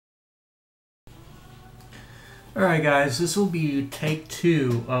Alright guys, this will be take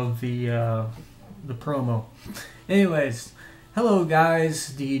 2 of the promo. Anyways, hello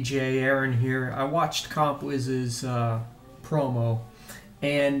guys, DJ Aaron here. I watched CompWiz's promo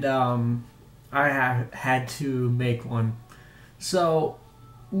and I had to make one. So,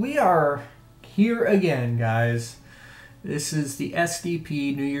 we are here again guys. This is the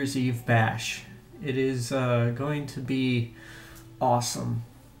SDP New Year's Eve Bash. It is going to be awesome.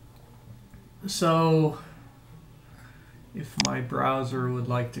 So, if my browser would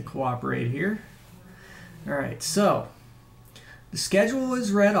like to cooperate here. Alright, so the schedule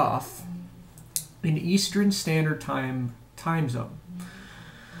is read off in Eastern Standard Time zone.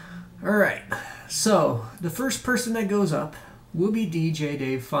 Alright, so the first person that goes up will be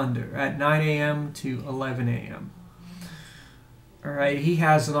DJDaveThunda at 9 a.m. to 11 a.m. Alright, he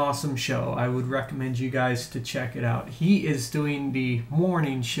has an awesome show. I would recommend you guys to check it out. He is doing the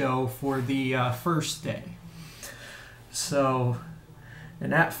morning show for the first day. So,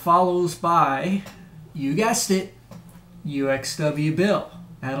 and that follows by, you guessed it, uxwbill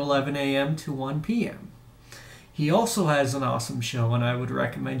at 11 a.m. to 1 p.m. He also has an awesome show, and I would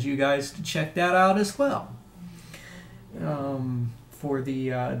recommend you guys to check that out as well. For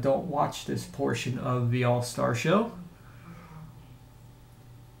the Don't Watch This portion of the All-Star Show.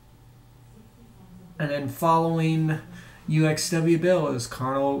 And then following uxwbill is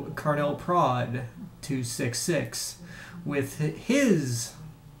Carnell Prod 266 with his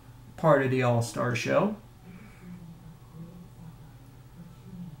part of the All-Star Show.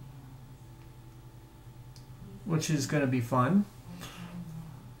 Which is going to be fun.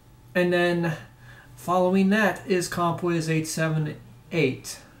 And then following that is CompWiz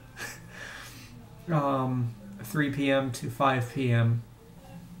 878. 3 p.m. to 5 p.m.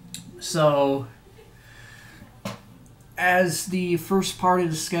 So, as the first part of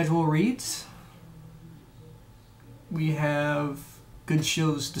the schedule reads, we have good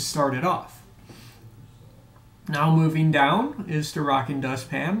shows to start it off. Now moving down is to Rockin'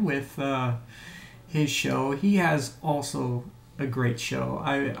 Dustpan with his show. He has also a great show.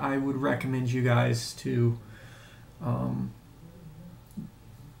 I would recommend you guys to,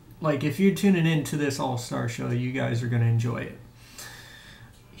 like if you're tuning into this All-Star Show, you guys are going to enjoy it.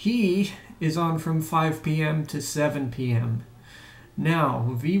 He is on from 5 p.m. to 7 p.m. Now,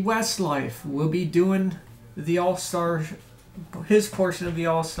 Vwestlife will be doing the his portion of the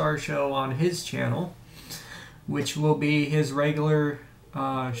All-Star Show on his channel, which will be his regular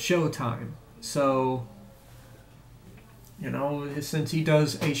show time. So, you know, since he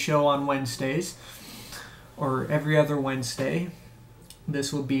does a show on Wednesdays, or every other Wednesday,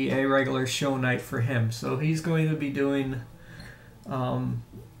 this will be a regular show night for him. So he's going to be doing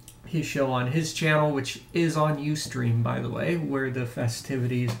his show on his channel, which is on Ustream, by the way, where the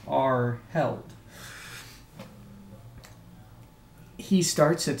festivities are held. He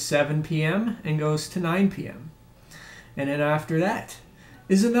starts at 7 p.m. and goes to 9 p.m. And then after that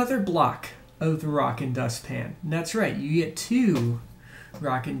is another block of the Rockin' Dustpan. And that's right, you get 2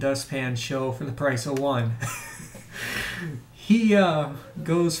 Rockin' Dustpan show for the price of 1. He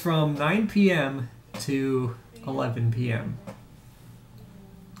goes from 9 p.m. to 11 p.m.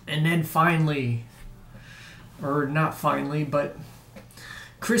 And then finally, or not finally, but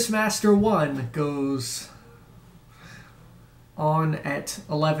Chris Master 1 goes on at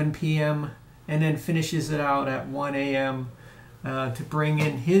 11 p.m. and then finishes it out at 1 a.m. To bring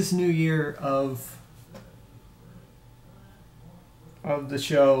in his new year of the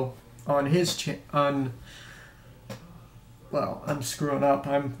show on his well, I'm screwing up.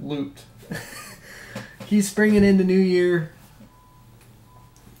 I'm looped. He's bringing in the new year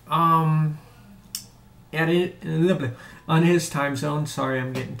on his time zone. Sorry,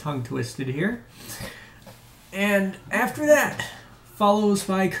 I'm getting tongue twisted here. And after that, follows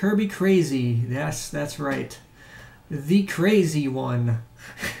by KirbyKrazy. Yes, that's right. The crazy one,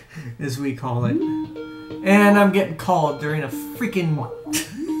 as we call it. And I'm getting called during a freaking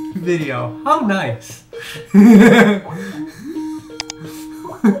video. How nice.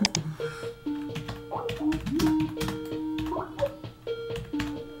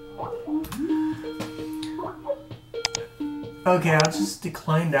 Okay, I'll just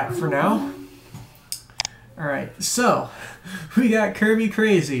decline that for now. Alright, so we got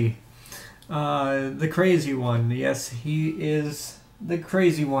KirbyKrazy, the crazy one. Yes, he is the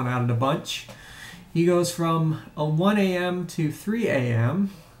crazy one out of the bunch. He goes from 1 a.m. to 3 a.m.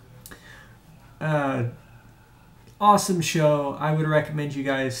 Awesome show. I would recommend you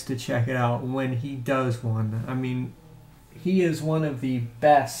guys to check it out when he does one. I mean, he is one of the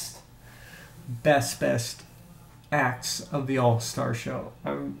best acts of the All-Star Show.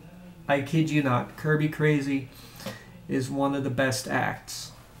 I kid you not, KirbyKrazy is one of the best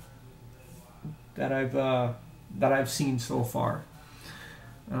acts that I've seen so far.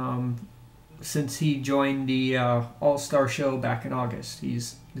 Since he joined the All-Star Show back in August.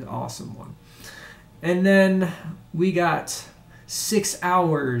 He's an awesome one. And then we got 6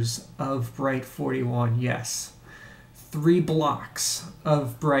 hours of Bright 41. Yes. 3 blocks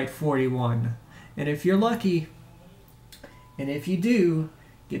of Bright 41. And if you're lucky, and if you do,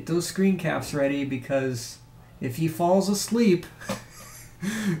 get those screen caps ready, because if he falls asleep,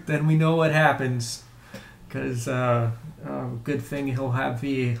 then we know what happens. Because good thing he'll have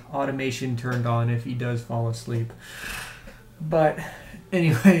the automation turned on if he does fall asleep. But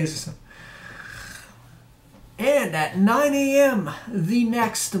anyways, and at 9 a.m. the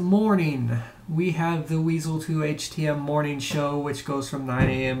next morning, we have the Weasel 2 HTM morning show, which goes from 9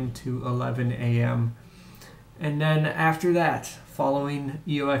 a.m. to 11 a.m. And then after that, following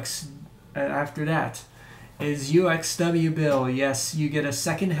after that is uxwbill. Yes, you get a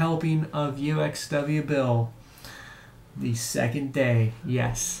second helping of uxwbill. The second day,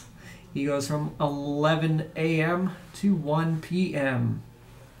 yes. He goes from 11 a.m. to 1 p.m.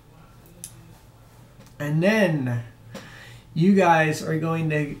 And then you guys are going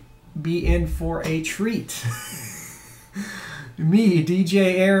to be in for a treat. Me,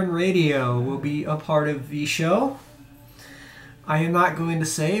 DJAaronRadio, will be a part of the show. I am not going to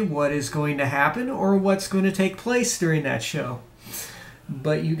say what is going to happen or what's going to take place during that show,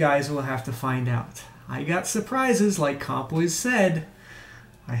 but you guys will have to find out. I got surprises, like Compwiz said.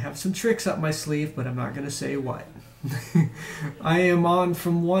 I have some tricks up my sleeve, but I'm not going to say what. I am on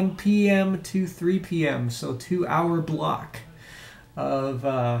from 1 p.m. to 3 p.m., so 2-hour block of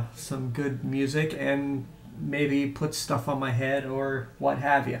some good music, and maybe put stuff on my head or what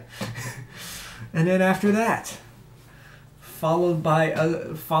have you. And then after that, followed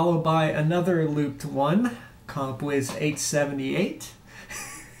by another looped one, Compwiz 878.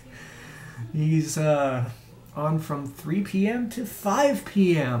 He's on from 3 p.m. to 5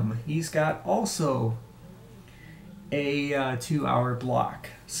 p.m. He's got also a 2-hour block,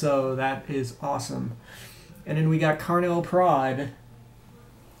 so that is awesome. And then we got Carnell Prod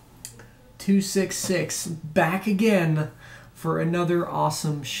 266 back again for another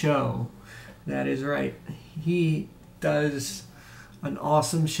awesome show. That is right. He does an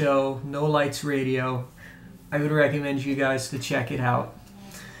awesome show, No Lights Radio. I would recommend you guys to check it out.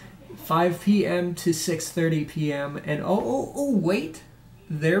 5 p.m. to 6:30 p.m. And oh, wait,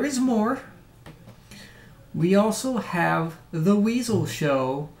 there is more. We also have the Weasel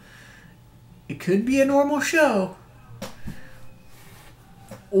Show. It could be a normal show,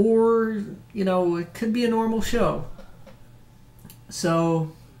 or, you know, it could be a normal show.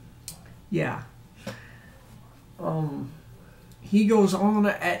 So, yeah. He goes on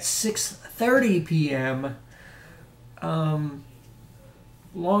at 6:30 p.m.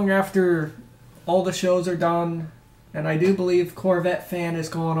 Long after all the shows are done, and I do believe Corvette Fan is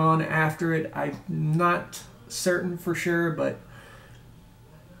going on after it. I'm not certain for sure, but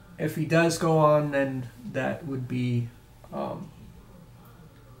if he does go on, then that would be the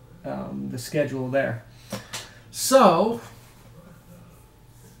schedule there. So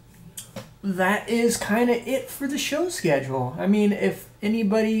that is kind of it for the show schedule. I mean, if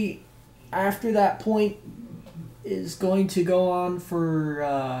anybody after that point is going to go on for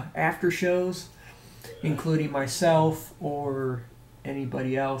after shows, including myself or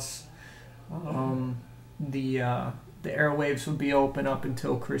anybody else, the airwaves will be open up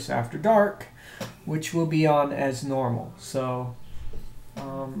until Chris After Dark, which will be on as normal. So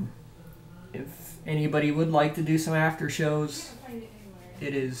if anybody would like to do some after shows,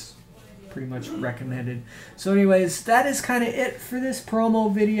 it is pretty much recommended. So anyways, that is kind of it for this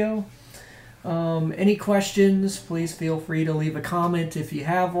promo video. Any questions, please feel free to leave a comment if you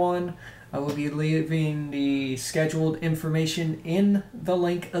have one. I will be leaving the scheduled information in the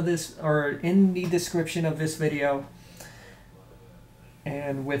link of this, or in the description of this video,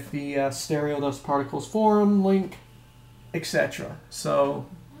 and with the Stereo Dust Particles forum link, etc. So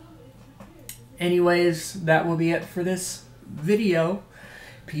anyways, that will be it for this video.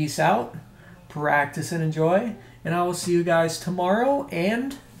 Peace out, practice and enjoy, and I will see you guys tomorrow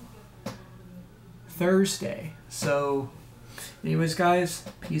and Thursday. So anyways, guys,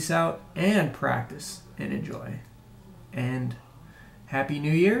 peace out and practice and enjoy. And Happy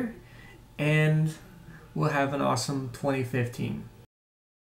New Year, and we'll have an awesome 2015.